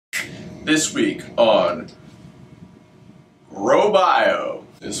This week on GROW.bio.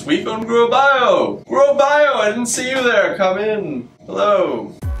 This week on GROW.bio. GROW.bio, I didn't see you there. Come in.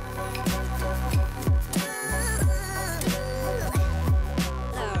 Hello.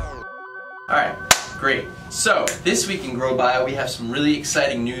 Alright, great. So, this week in GROW.bio, we have some really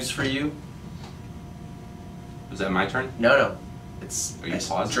exciting news for you. Is that my turn? No. It's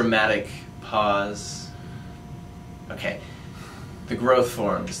a dramatic pause. Okay. The growth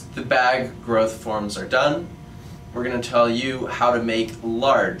forms. The bag growth forms are done. We're going to tell you how to make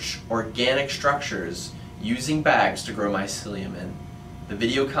large organic structures using bags to grow mycelium in. The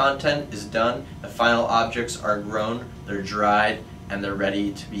video content is done. The final objects are grown, they're dried, and they're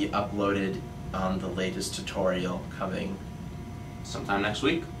ready to be uploaded on the latest tutorial coming sometime next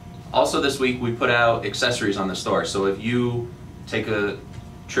week. Also this week we put out accessories on the store, so if you take a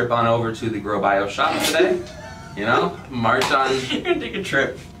trip on over to the GROW.bio shop today, you know, march on. You're gonna take a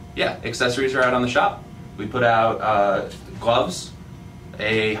trip. Yeah, accessories are out on the shop. We put out gloves,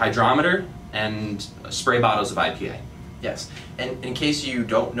 a hydrometer, and spray bottles of IPA. Yes, and in case you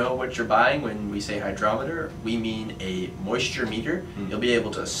don't know what you're buying when we say hydrometer, we mean a moisture meter. You'll be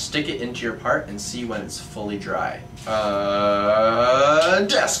able to stick it into your part and see when it's fully dry.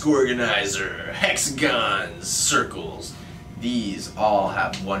 Desk organizer, hexagons, circles. These all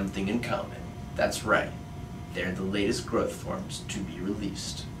have one thing in common. That's right. They're the latest growth forms to be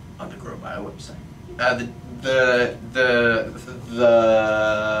released on the GROW.bio website.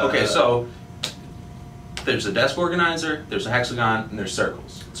 Okay, so there's a desk organizer, there's a hexagon, and there's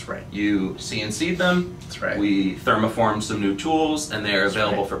circles. That's right. You CNC'd them. That's right. We thermoformed some new tools, and they're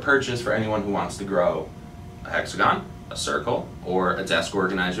available for purchase for anyone who wants to grow a hexagon, a circle, or a desk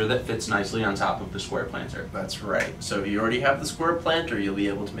organizer that fits nicely on top of the square planter. That's right. So if you already have the square planter, you'll be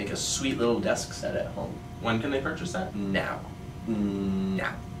able to make a sweet little desk set at home. When can they purchase that? Now.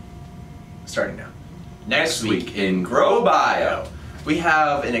 Starting now. Next week in GROW.bio, we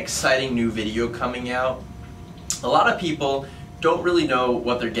have an exciting new video coming out. A lot of people don't really know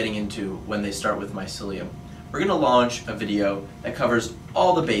what they're getting into when they start with mycelium. We're going to launch a video that covers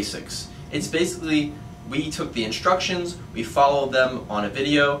all the basics. It's basically, we took the instructions, we followed them on a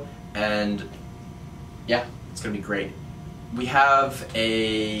video, and yeah, it's going to be great. We have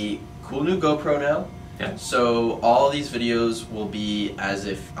a cool new GoPro now. Yeah. So all of these videos will be as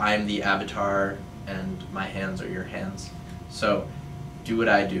if I'm the avatar and my hands are your hands. So do what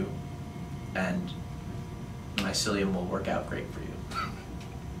I do and mycelium will work out great for you.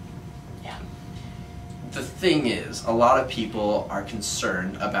 Yeah. The thing is, a lot of people are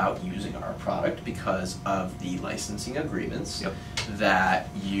concerned about using our product because of the licensing agreements that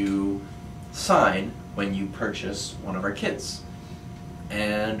you sign when you purchase one of our kits.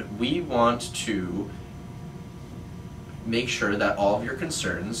 And we want to make sure that all of your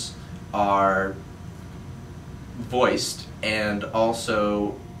concerns are voiced, and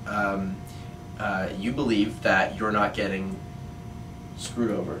also you believe that you're not getting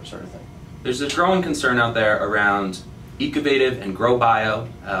screwed over, sort of thing. There's this growing concern out there around Ecovative and GROW.bio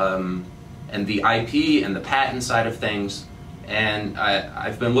and the IP and the patent side of things. And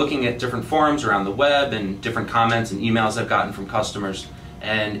I've been looking at different forums around the web and different comments and emails I've gotten from customers,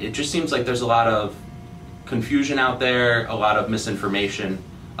 and it just seems like there's a lot of confusion out there, a lot of misinformation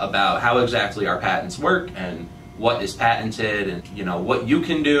about how exactly our patents work and what is patented and, you know, what you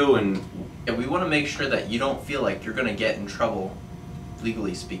can do. And we want to make sure that you don't feel like you're going to get in trouble,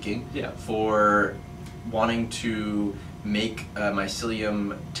 legally speaking, for wanting to make a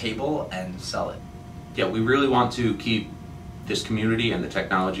mycelium table and sell it. Yeah, we really want to keep this community and the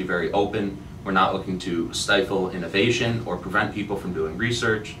technology very open. We're not looking to stifle innovation or prevent people from doing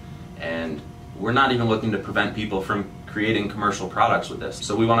research, and we're not even looking to prevent people from creating commercial products with this.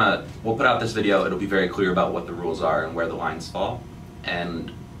 So we'll put out this video, it'll be very clear about what the rules are and where the lines fall.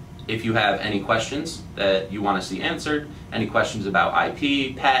 And if you have any questions that you want to see answered, any questions about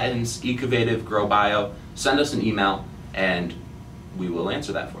IP, patents, Ecovative, GROW.bio, send us an email and we will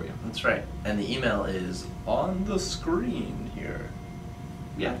answer that for you. That's right. And the email is on the screen here.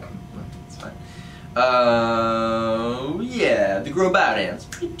 Yeah. That's fine. Yeah, the GROW.bio dance.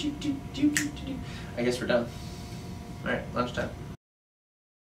 I guess we're done. Alright, lunchtime.